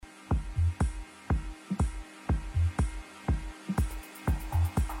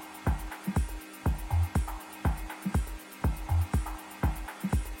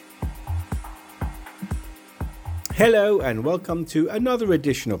Hello and welcome to another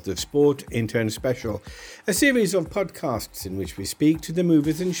edition of the Sport Intern Special, a series of podcasts in which we speak to the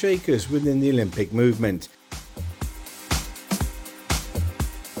movers and shakers within the Olympic movement.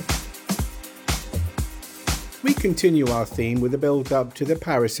 We continue our theme with a build-up to the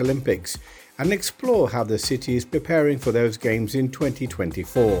Paris Olympics and explore how the city is preparing for those games in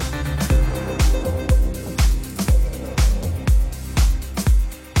 2024.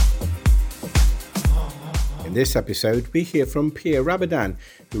 In this episode, we hear from Pierre Rabadan,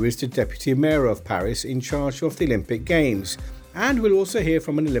 who is the Deputy Mayor of Paris in charge of the Olympic Games. And we'll also hear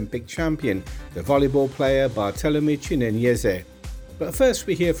from an Olympic champion, the volleyball player Barthelemy Chinenyeze. But first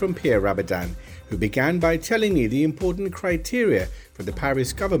we hear from Pierre Rabadan, who began by telling me the important criteria for the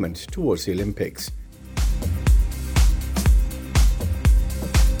Paris government towards the Olympics.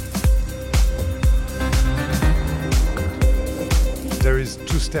 There is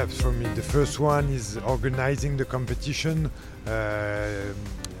two steps for me. The first one is organizing the competition,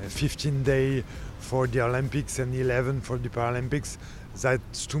 15 days for the Olympics and 11 for the Paralympics.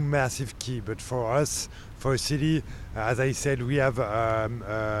 That's two massive key. But for us, for a city, as I said, we have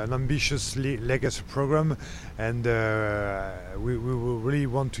an ambitious legacy program, and we will really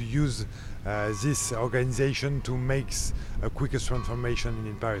want to use this organization to make a quickest transformation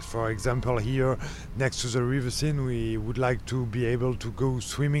in Paris. For example, here next to the river Seine, we would like to be able to go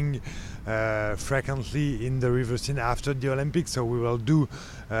swimming frequently in the river Seine after the Olympics. So we will do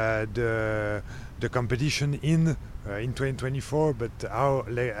the competition in 2024. But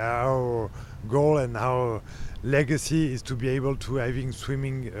our goal and our legacy is to be able to having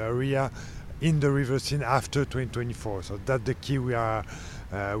swimming area in the river Seine after 2024. So that's the key we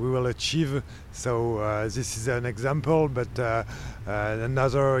will achieve. So this is an example, but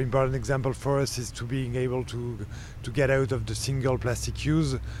another important example for us is to being able to get out of the single plastic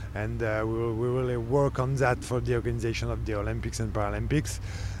use, and we will work on that for the organization of the Olympics and Paralympics,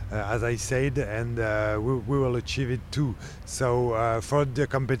 as I said, and we will achieve it too. So for the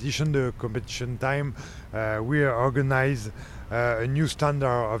competition time, we organize a new standard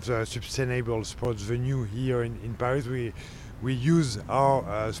of the sustainable sports venue here in Paris. We use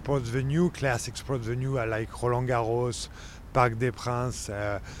our sports venue, classic sports venue like Roland Garros, Parc des Princes.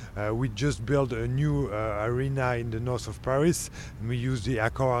 We just built a new arena in the north of Paris, and we use the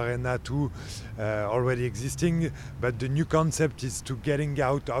Accor Arena too, already existing. But the new concept is to getting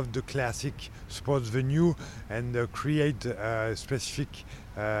out of the classic sports venue and create a specific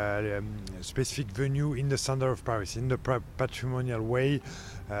venue in the center of Paris, in the patrimonial way.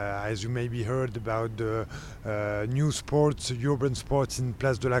 As you maybe heard about the new sports, urban sports in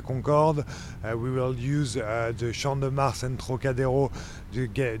Place de la Concorde, we will use the Champ de Mars and Trocadero to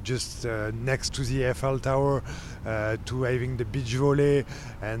get just next to the Eiffel Tower, to having the beach volley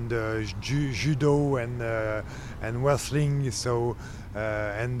and judo and wrestling. So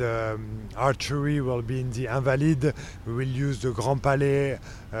and archery will be in the Invalides. We will use the Grand Palais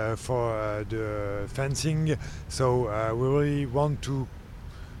for the fencing. So we really want to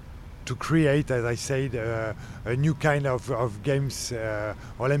create, as I said, a new kind of games,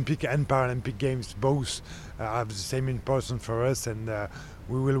 Olympic and Paralympic games, both have the same importance for us, and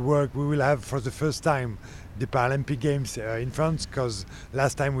we will have for the first time the Paralympic Games in France, because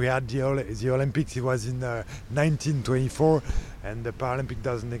last time we had the Olympics, it was in 1924, and the Paralympic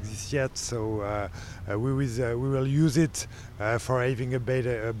doesn't exist yet. So we will use it for having a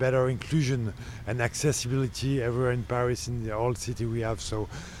better inclusion and accessibility everywhere in Paris, in the whole city we have. So,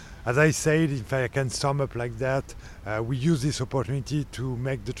 as I said, if I can sum up like that, we use this opportunity to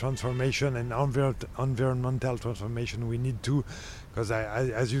make the transformation and environmental transformation we need to, because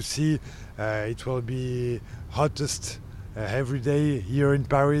as you see, it will be hottest every day here in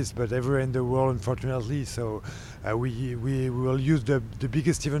Paris, but everywhere in the world, unfortunately. So we will use the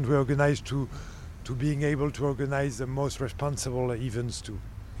biggest event we organize to being able to organize the most responsible events too.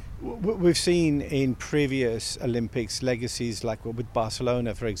 We've seen in previous Olympics legacies, like with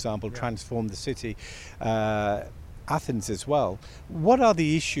Barcelona, for example, transform the city, Athens as well. What are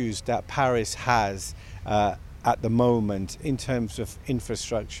the issues that Paris has at the moment in terms of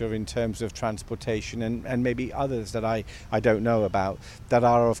infrastructure, in terms of transportation, and maybe others that I don't know about, that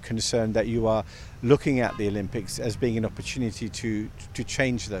are of concern, that you are looking at the Olympics as being an opportunity to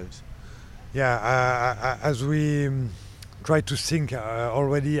change those? Yeah, as we try to think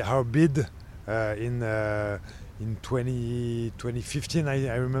already our bid in 2015,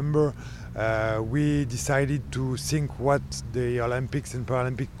 I remember, we decided to think what the Olympics and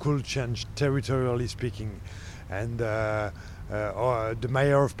Paralympics could change territorially speaking. And the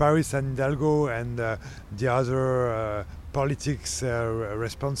mayor of Paris, Anne Hidalgo, and the other politics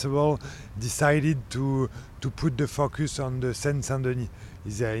responsible decided to put the focus on the Seine-Saint-Denis.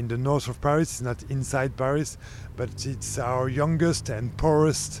 It's in the north of Paris. It's not inside Paris, but it's our youngest and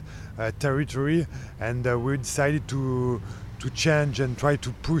poorest territory, and we decided to change and try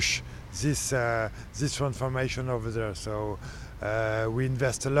to push this transformation over there. So we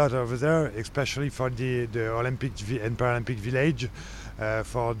invest a lot over there, especially for the Olympic and Paralympic village,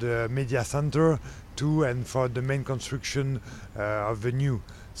 for the media center too, and for the main construction of venue.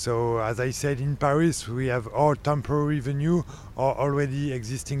 So as I said, in Paris we have or temporary venue or already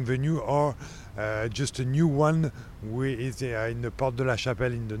existing venue, or just a new one is in the Porte de la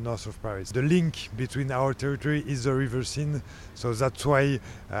Chapelle in the north of Paris. The link between our territory is the river Seine, so that's why,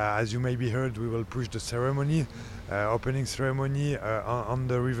 as you maybe heard, we will push the ceremony, opening ceremony on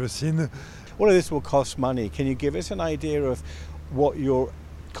the river Seine. All of this will cost money. Can you give us an idea of what your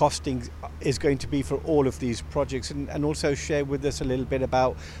costing is going to be for all of these projects, and also share with us a little bit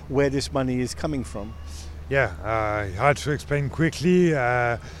about where this money is coming from? Yeah, hard to explain quickly,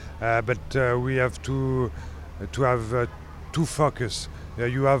 but we have to have two focus.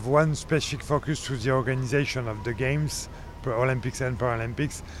 You have one specific focus to the organization of the games, Olympics and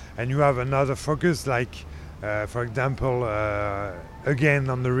Paralympics, and you have another focus, like for example, again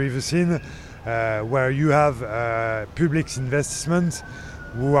on the river Seine, where you have public investments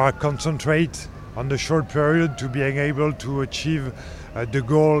who are concentrate on the short period to being able to achieve the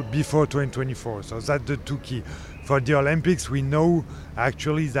goal before 2024. So that's the two key. For the Olympics, we know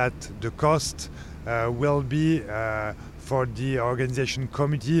actually that the cost will be for the organization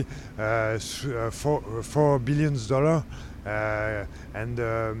committee $4 billion, and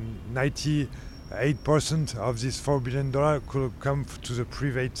 98% of this $4 billion could come to the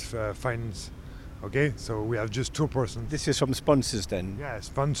private finance. Okay, so we have just 2%. This is from sponsors then? Yeah,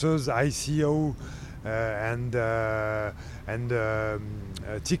 sponsors, ICO, and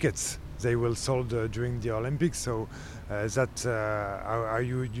tickets they will sold during the Olympics. So that how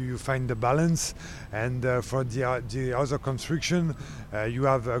you find the balance. And for the other construction, you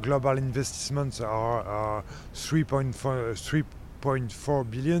have global investments are 3.4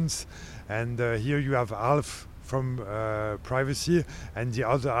 billions, and here you have half from privacy and the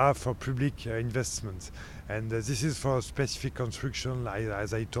other half for public investments. And this is for specific construction,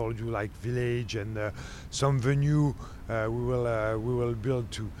 as I told you, like village and some venue we will build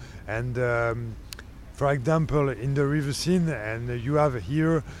too. And for example, in the river Seine, and you have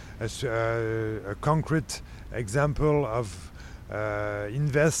here a concrete example of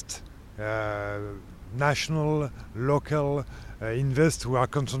invest national, local invest who are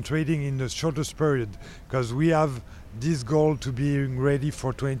concentrating in the shortest period, because we have this goal to be ready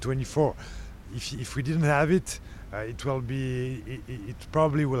for 2024. If we didn't have it, it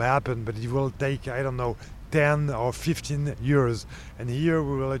probably will happen, but it will take, I don't know, 10 or 15 years. And here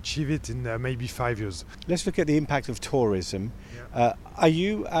we will achieve it in maybe 5 years. Let's look at the impact of tourism. Yeah. Are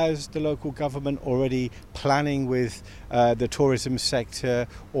you, as the local government, already planning with the tourism sector,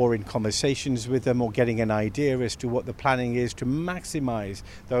 or in conversations with them, or getting an idea as to what the planning is to maximize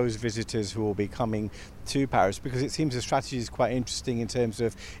those visitors who will be coming to Paris? Because it seems the strategy is quite interesting in terms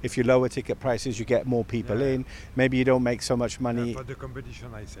of, if you lower ticket prices, you get more people in. Maybe you don't make so much money. For the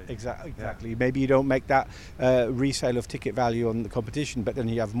competition, I say. Exactly. Yeah. Maybe you don't make that resale of ticket value on the competition, but then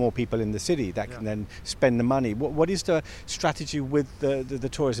you have more people in the city that can then spend the money. What is the strategy with the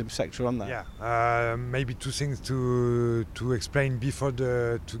tourism sector on that? Yeah, maybe two things to explain before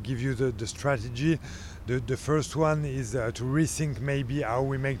to give you the strategy. The first one is to rethink maybe how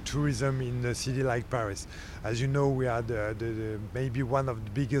we make tourism in a city like Paris. As you know, we are maybe one of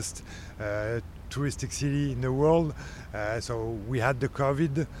the biggest touristic city in the world. So we had the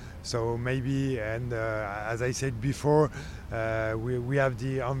COVID. So maybe, and as I said before, we have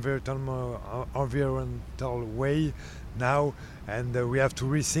the environmental way now, and we have to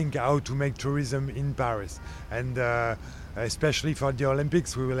rethink how to make tourism in Paris. And especially for the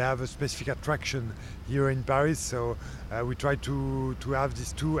Olympics, we will have a specific attraction here in Paris. So we try to have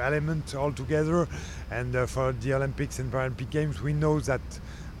these two elements all together. And for the Olympics and Paralympic Games, we know that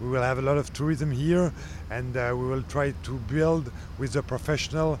we will have a lot of tourism here, and we will try to build with the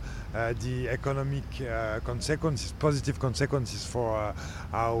professional the economic consequences, positive consequences for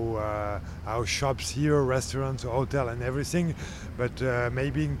our shops here, restaurants, hotel, and everything. But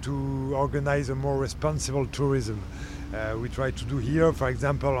maybe to organize a more responsible tourism. We try to do here, for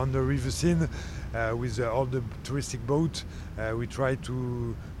example, on the river Seine, with all the touristic boats. We try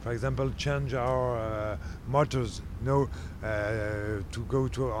to, for example, change our motors, to go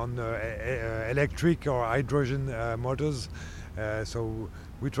on electric or hydrogen motors. So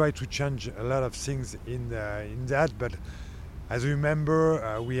we try to change a lot of things in that, but As you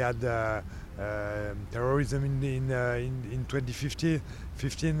remember, we had terrorism in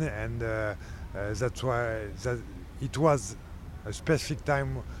 2015, and that's why it was a specific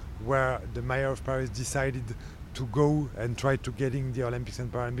time where the mayor of Paris decided to go and try to get in the Olympics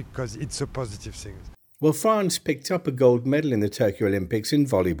and Paralympics because it's a positive thing. Well, France picked up a gold medal in the Tokyo Olympics in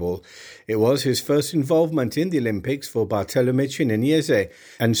volleyball. It was his first involvement in the Olympics for Barthelemy Chinenyeze,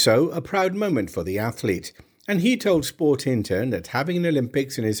 and so a proud moment for the athlete. And he told Sport Intern that having an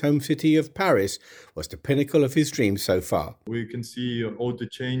Olympics in his home city of Paris was the pinnacle of his dreams so far. We can see all the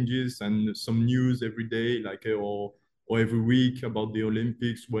changes and some news every day, or every week about the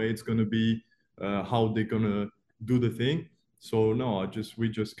Olympics, where it's going to be, how they're going to do the thing. So no, we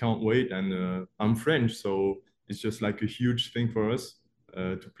just can't wait. And I'm French, so it's just like a huge thing for us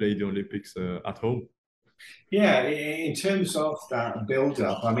to play the Olympics at home. Yeah, in terms of that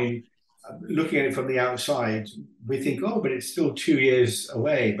build-up, I mean, looking at it from the outside, we think, oh, but it's still 2 years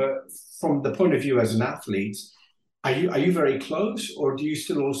away. But from the point of view as an athlete, are you very close, or do you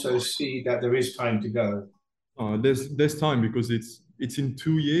still also see that there is time to go? There's time, because it's in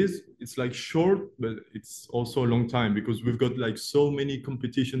 2 years. It's like short, but it's also a long time, because we've got like so many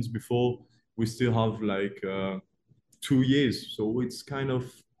competitions before. We still have like 2 years, so it's kind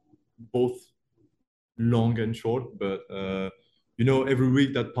of both long and short. But every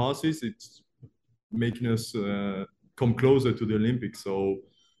week that passes, it's making us come closer to the Olympics. So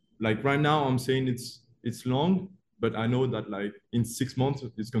like right now, I'm saying it's long, but I know that like in 6 months,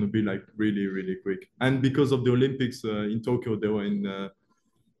 it's going to be like really, really quick. And because of the Olympics in Tokyo, they were in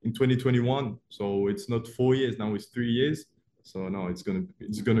 2021. So it's not 4 years now, it's 3 years. So no, it's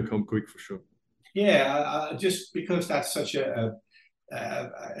gonna come quick for sure. Yeah, just because that's such a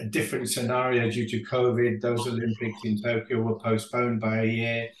different scenario due to COVID, those Olympics in Tokyo were postponed by a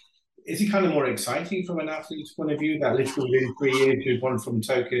year. Is it kind of more exciting from an athlete's point of view that literally within 3 years you've gone from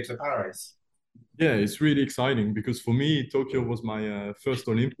Tokyo to Paris? Yeah, it's really exciting, because for me, Tokyo was my first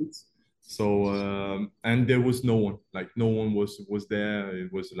Olympics. So, and there was no one was there.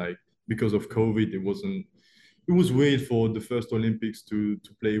 It was like, because of COVID, it was weird for the first Olympics to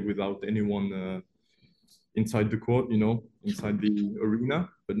play without anyone inside the court, inside the arena.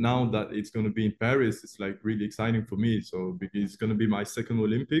 But now that it's going to be in Paris, it's like really exciting for me. So because it's going to be my second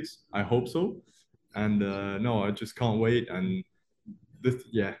Olympics, I hope so. And no, I just can't wait. And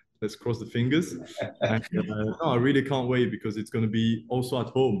let's cross the fingers. And, no, I really can't wait, because it's going to be also at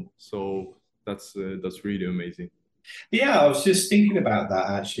home. So that's really amazing. Yeah, I was just thinking about that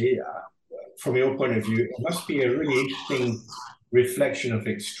actually. From your point of view, it must be a really interesting reflection of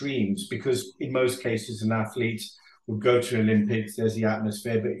extremes, because in most cases an athlete would go to Olympics, there's the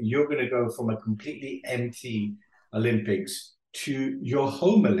atmosphere, but you're going to go from a completely empty Olympics to your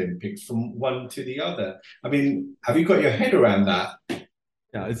home Olympics, from one to the other. I mean, have you got your head around that?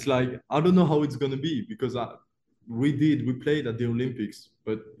 Yeah, it's like, I don't know how it's going to be, because we played at the Olympics,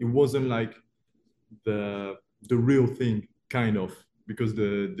 but it wasn't like the real thing, kind of, because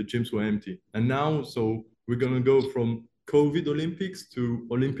the gyms were empty. And now, so we're going to go from COVID Olympics to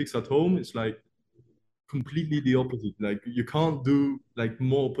Olympics at home. It's like completely the opposite. Like, you can't do like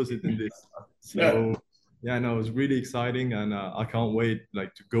more opposite than this. So yeah, no, it's really exciting, and I can't wait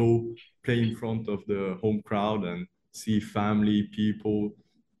like to go play in front of the home crowd and see family, people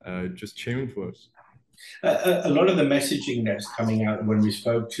just cheering for us. A lot of the messaging that's coming out when we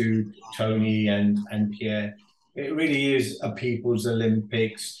spoke to Tony and Pierre, it really is a people's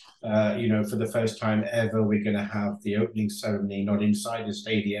Olympics. For the first time ever, we're going to have the opening ceremony not inside the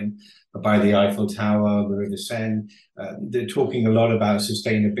stadium, but by the Eiffel Tower, the River Seine. They're talking a lot about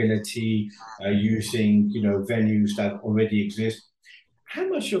sustainability, using venues that already exist. How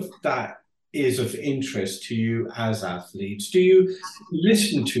much of that is of interest to you as athletes? Do you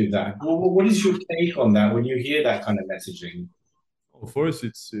listen to that? What is your take on that when you hear that kind of messaging? For us,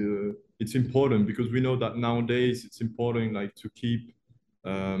 it's important, because we know that nowadays it's important like to keep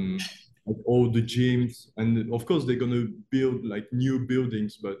like all the gyms, and of course they're going to build like new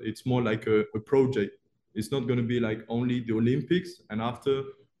buildings, but it's more like a project. It's not going to be like only the Olympics, and after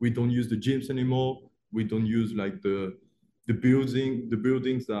we don't use the gyms anymore, we don't use like the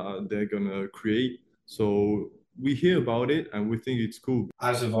buildings that they're gonna create. So we hear about it and we think it's cool.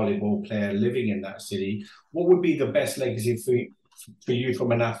 As a volleyball player living in that city, what would be the best legacy for you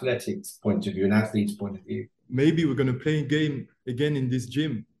from an athletics point of view, an athlete's point of view? Maybe we're gonna play a game again in this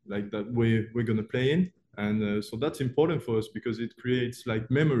gym, like that we're gonna play in, and so that's important for us, because it creates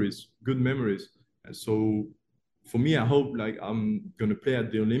like memories, good memories. And so for me, I hope like I'm gonna play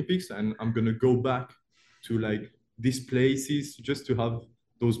at the Olympics and I'm gonna go back to like these places just to have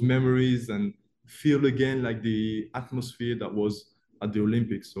those memories and feel again like the atmosphere that was at the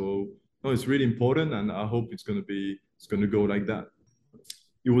Olympics. So no, it's really important, and I hope it's going to go like that.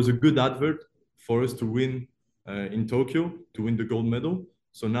 It was a good advert for us to win in Tokyo, to win the gold medal.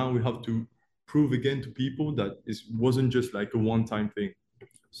 So now we have to prove again to people that it wasn't just like a one-time thing.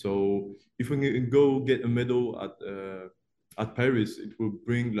 So if we can go get a medal at Paris, it will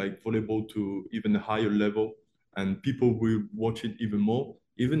bring like volleyball to even a higher level, and people will watch it even more.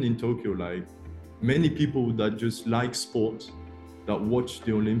 Even in Tokyo, like many people that just like sports, that watch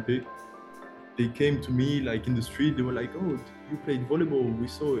the Olympic, they came to me like in the street. They were like, "Oh, you played volleyball? We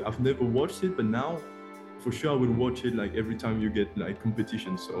saw it. I've never watched it, but now, for sure, I will watch it like every time you get like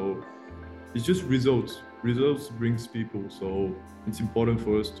competition." So it's just results. Results brings people. So it's important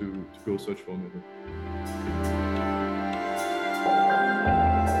for us to go search for a medal.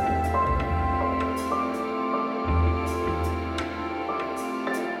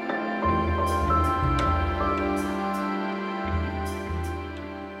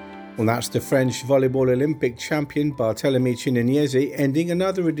 Well, that's the French volleyball Olympic champion Barthelemy Chinenyeze ending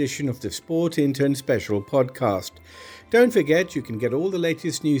another edition of the Sport Intern Special podcast. Don't forget you can get all the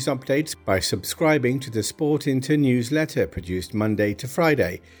latest news updates by subscribing to the Sport Intern newsletter produced Monday to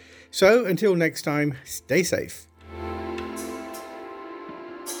Friday. So until next time, stay safe.